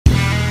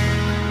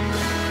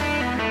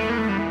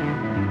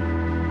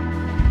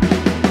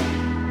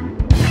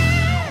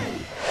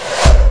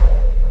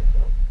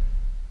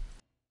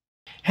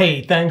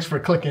Hey, thanks for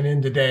clicking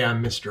in today.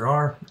 I'm Mr.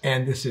 R,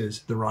 and this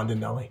is the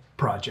Rondinelli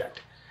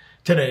Project.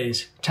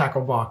 Today's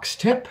tackle box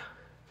tip,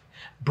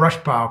 brush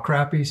pile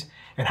crappies,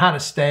 and how to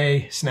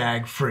stay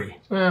snag free,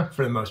 for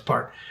the most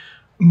part.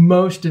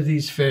 Most of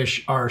these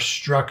fish are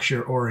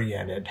structure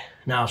oriented.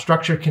 Now,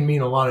 structure can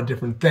mean a lot of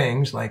different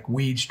things like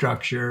weed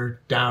structure,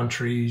 down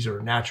trees,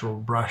 or natural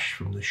brush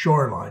from the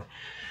shoreline.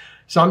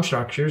 Some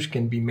structures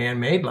can be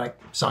man-made like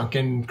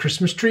sunken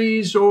Christmas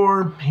trees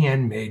or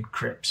handmade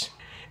crypts.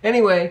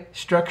 Anyway,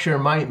 structure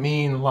might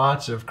mean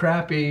lots of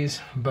crappies,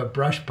 but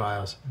brush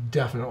piles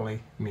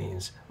definitely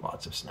means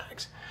lots of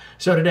snags.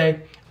 So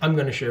today, I'm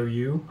going to show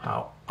you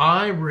how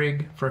I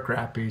rig for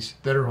crappies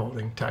that are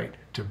holding tight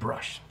to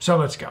brush. So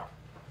let's go.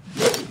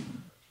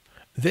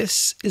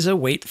 This is a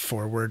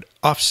weight-forward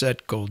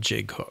offset gold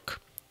jig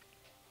hook.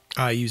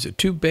 I use a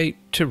tube bait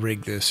to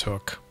rig this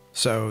hook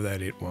so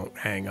that it won't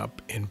hang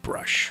up in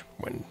brush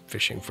when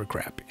fishing for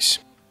crappies.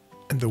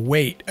 And the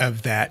weight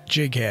of that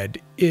jig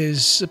head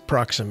is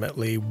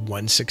approximately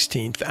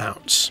 1/16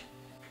 ounce.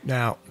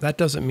 Now, that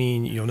doesn't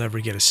mean you'll never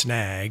get a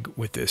snag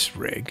with this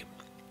rig,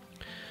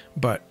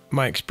 but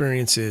my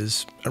experience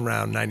is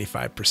around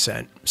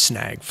 95%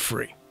 snag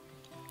free.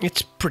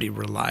 It's pretty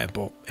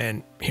reliable,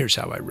 and here's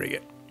how I rig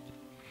it.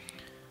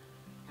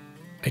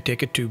 I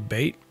take a tube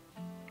bait,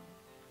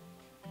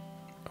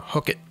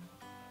 hook it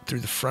through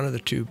the front of the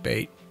tube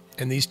bait,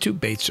 and these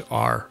tube baits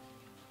are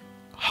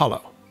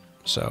hollow.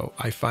 So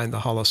I find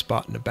the hollow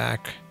spot in the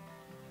back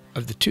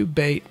of the tube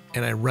bait,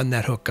 and I run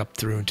that hook up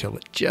through until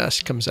it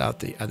just comes out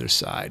the other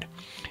side.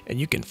 And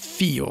you can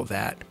feel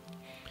that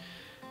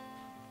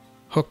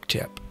hook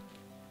tip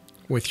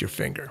with your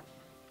finger.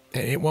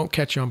 And it won't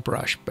catch on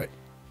brush, but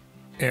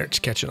there it's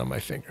catching on my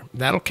finger.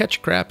 That'll catch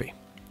a crappie,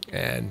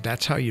 and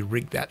that's how you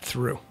rig that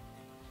through.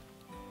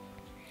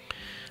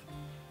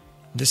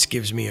 This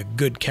gives me a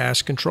good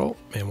cast control,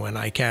 and when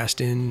I cast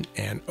in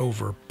and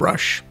over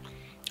brush,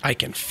 I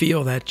can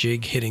feel that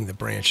jig hitting the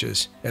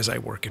branches as I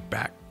work it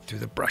back through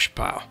the brush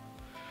pile.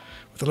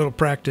 With a little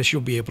practice,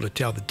 you'll be able to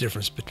tell the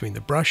difference between the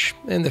brush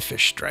and the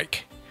fish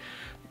strike.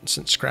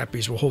 Since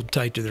crappies will hold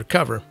tight to their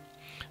cover,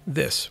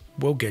 this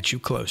will get you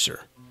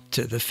closer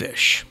to the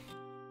fish.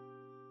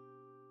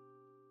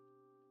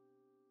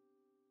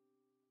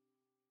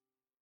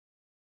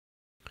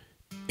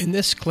 In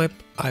this clip,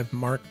 I've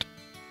marked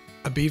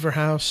a beaver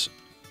house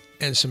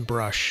and some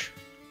brush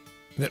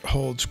that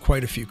holds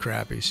quite a few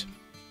crappies.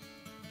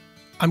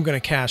 I'm going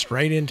to cast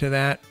right into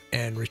that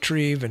and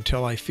retrieve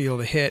until I feel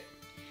the hit.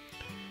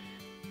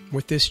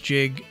 With this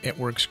jig, it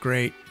works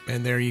great.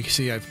 And there you can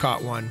see I've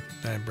caught one.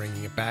 I'm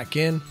bringing it back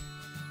in.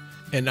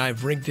 And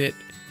I've rigged it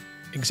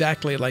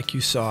exactly like you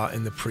saw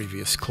in the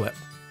previous clip.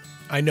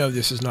 I know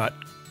this is not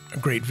a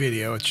great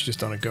video. It's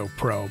just on a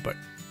GoPro, but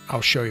I'll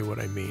show you what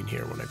I mean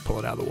here when I pull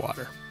it out of the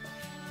water.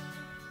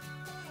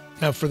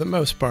 Now, for the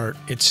most part,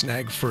 it's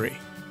snag free.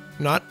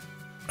 Not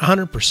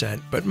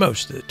 100%, but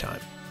most of the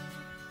time.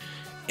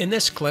 In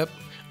this clip,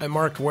 I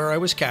marked where I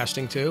was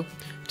casting to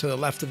the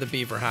left of the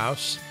beaver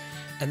house,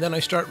 and then I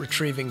start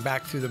retrieving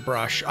back through the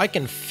brush. I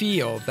can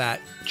feel that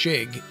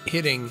jig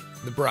hitting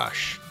the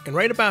brush, and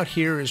right about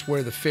here is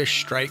where the fish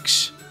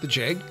strikes the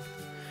jig.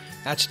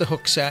 That's the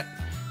hook set,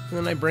 and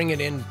then I bring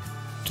it in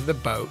to the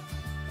boat,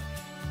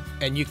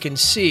 and you can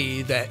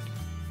see that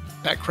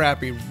that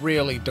crappie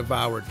really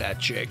devoured that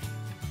jig.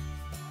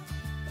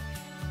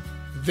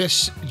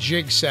 This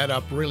jig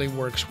setup really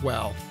works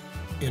well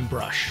in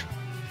brush.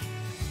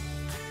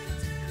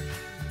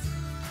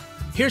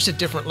 Here's a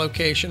different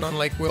location on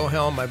Lake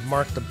Wilhelm. I've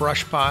marked the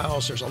brush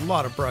piles. There's a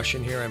lot of brush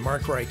in here. I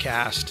mark where I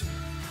cast.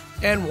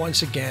 And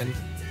once again,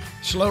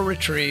 slow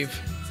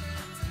retrieve,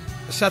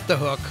 set the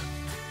hook.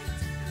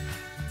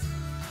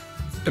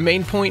 The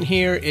main point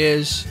here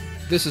is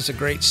this is a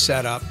great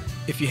setup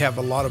if you have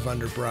a lot of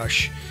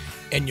underbrush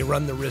and you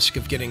run the risk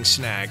of getting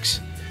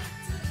snags.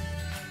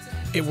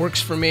 It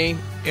works for me.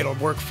 It'll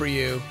work for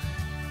you.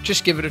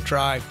 Just give it a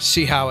try.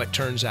 See how it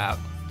turns out.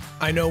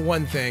 I know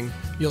one thing.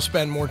 You'll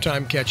spend more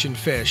time catching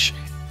fish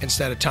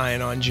instead of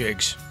tying on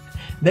jigs.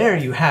 There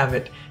you have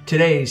it.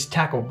 Today's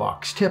tackle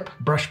box tip,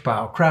 brush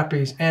pile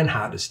crappies, and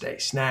how to stay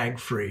snag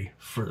free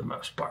for the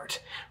most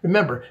part.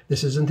 Remember,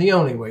 this isn't the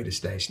only way to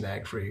stay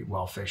snag free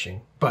while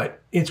fishing,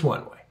 but it's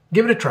one way.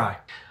 Give it a try.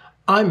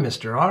 I'm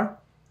Mr. R,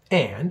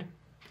 and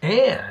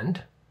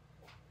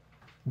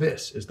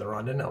this is the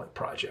Rondinelli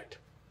Project.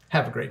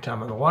 Have a great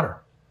time on the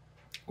water.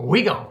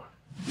 We gone.